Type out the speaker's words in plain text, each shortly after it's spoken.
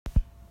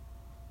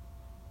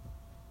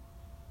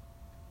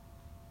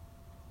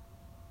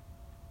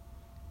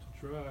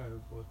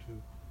drive or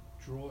to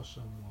draw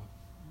someone.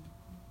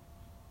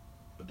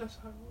 But that's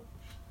how it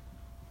works.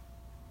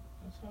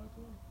 That's how it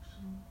works.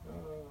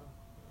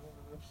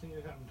 I've seen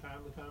it happen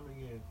time and time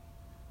again.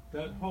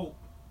 That hope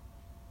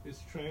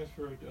is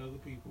transferred to other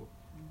people.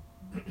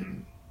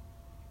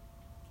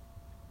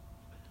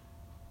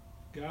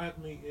 Guide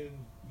me in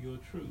your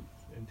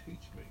truth and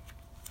teach me.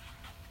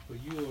 For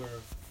you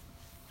are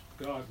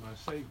God, my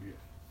Savior,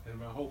 and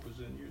my hope is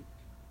in you.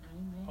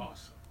 Amen.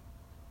 Awesome.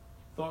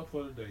 Thought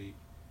for the day.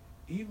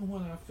 Even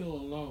when I feel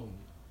alone,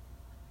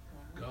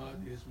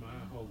 God is my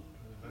hope.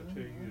 And I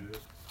tell you,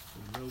 that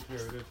in the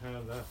military, at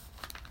times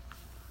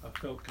I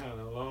felt kind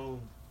of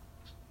alone,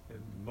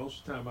 and most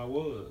of the time I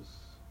was,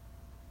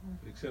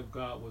 except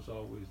God was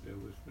always there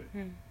with me.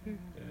 And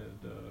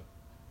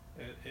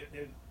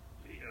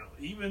you know,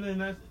 even in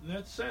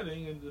that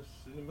setting in the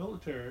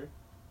military,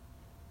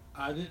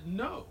 I didn't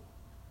know.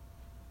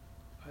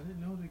 I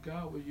didn't know that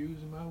God was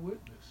using my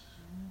witness.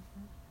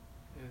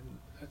 And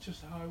that's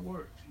just how it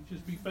works. You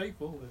just be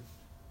faithful, and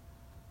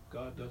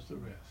God does the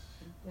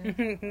rest.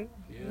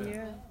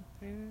 Yeah.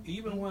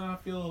 Even when I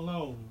feel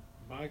alone,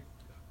 my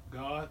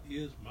God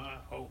is my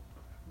hope.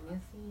 Yes,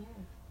 He is.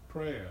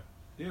 Prayer.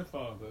 Dear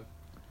Father,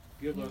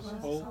 give us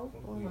hope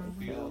when we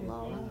feel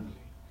lonely.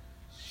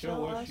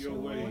 Show us your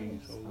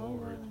ways, O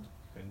Lord,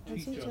 and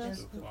teach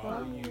us to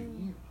follow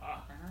you.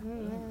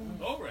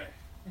 Glory.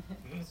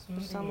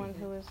 For someone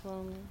who is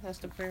lonely, that's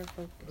the prayer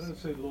focus.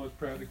 Let's say the Lord's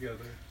Prayer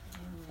together.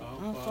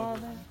 Our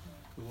Father,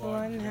 who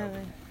art in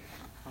heaven,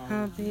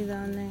 hallowed be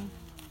thy name.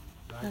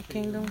 Thy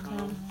kingdom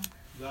come,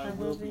 thy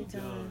will be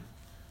done,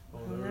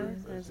 on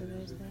earth as it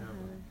is in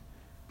heaven.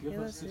 Give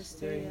us this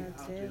day our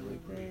daily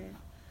bread,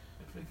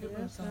 and forgive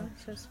us our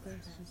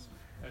trespasses,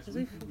 as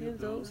we forgive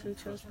those who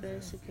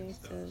trespass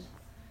against us.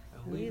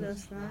 And lead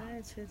us not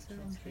into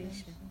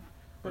temptation,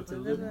 but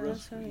deliver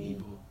us from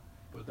evil.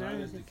 For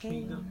thine is the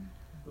kingdom,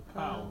 the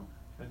power,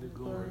 and the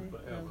glory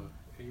forever.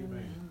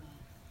 Amen.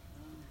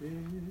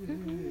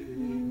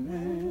 Amen.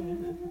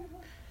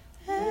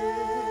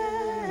 Amen.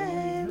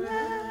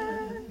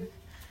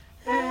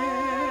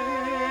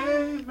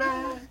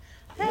 Amen.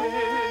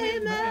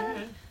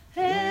 Amen.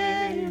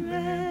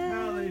 Amen.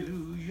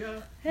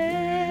 Hallelujah.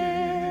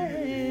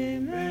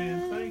 Amen.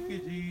 Thank you,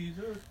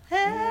 Jesus.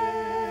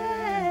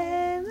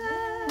 Amen.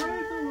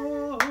 Praise the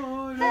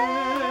Lord.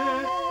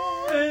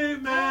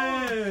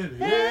 Amen.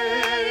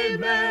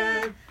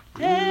 Amen.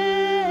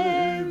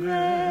 Amen.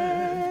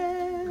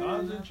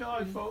 God's in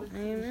charge, folks.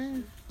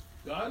 Amen.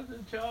 God is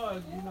in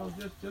charge. You know,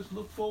 just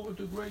look forward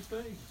to great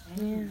things.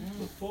 Yeah.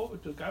 Look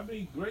forward to,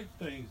 great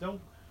things.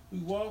 We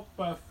walk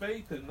by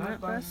faith and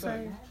not by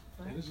sight.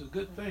 And it's a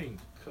good thing,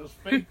 because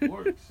faith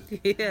works.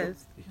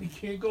 Yes. You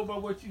can't go by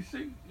what you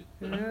see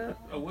Yeah.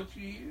 or what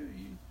you hear.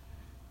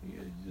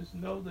 You just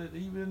know that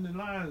even in the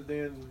lion's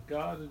den,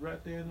 God is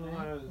right there in the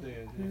lion's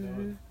den. You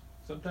know,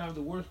 sometimes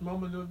the worst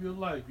moment of your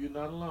life, you're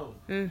not alone.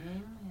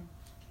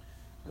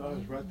 God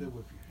is right there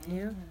with you.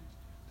 Yeah.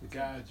 To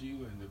guide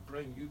you and to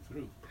bring you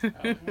through.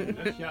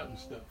 That's shouting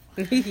stuff.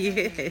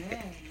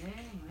 Yeah.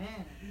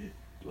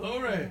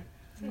 Glory.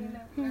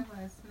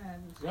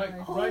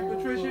 Right,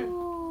 Patricia?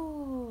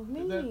 Oh,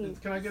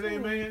 Can I get an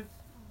amen?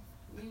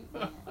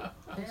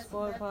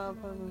 Spoiled by the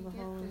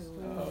Holy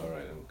Spirit. All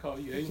right, I'm gonna call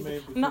you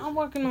amen. Patricia. No, I'm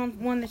working on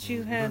one that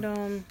you had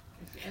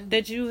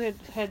that you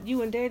had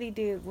you and Daddy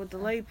did with the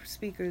lay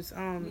speakers.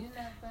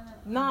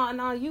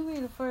 No, you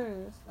read it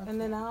first,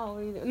 and then I'll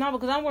read it. No,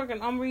 because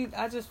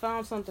I just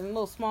found something, a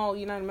little small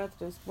United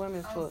Methodist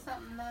women's book.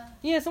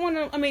 Yeah,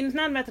 someone. I mean, it's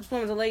not Methodist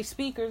women, the lay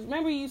speakers.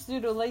 Remember, you used to do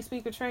the lay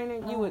speaker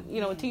training. You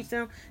would, teach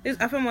them.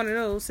 I found one of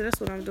those, so that's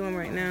what I'm doing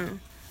right now.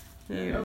 Yeah.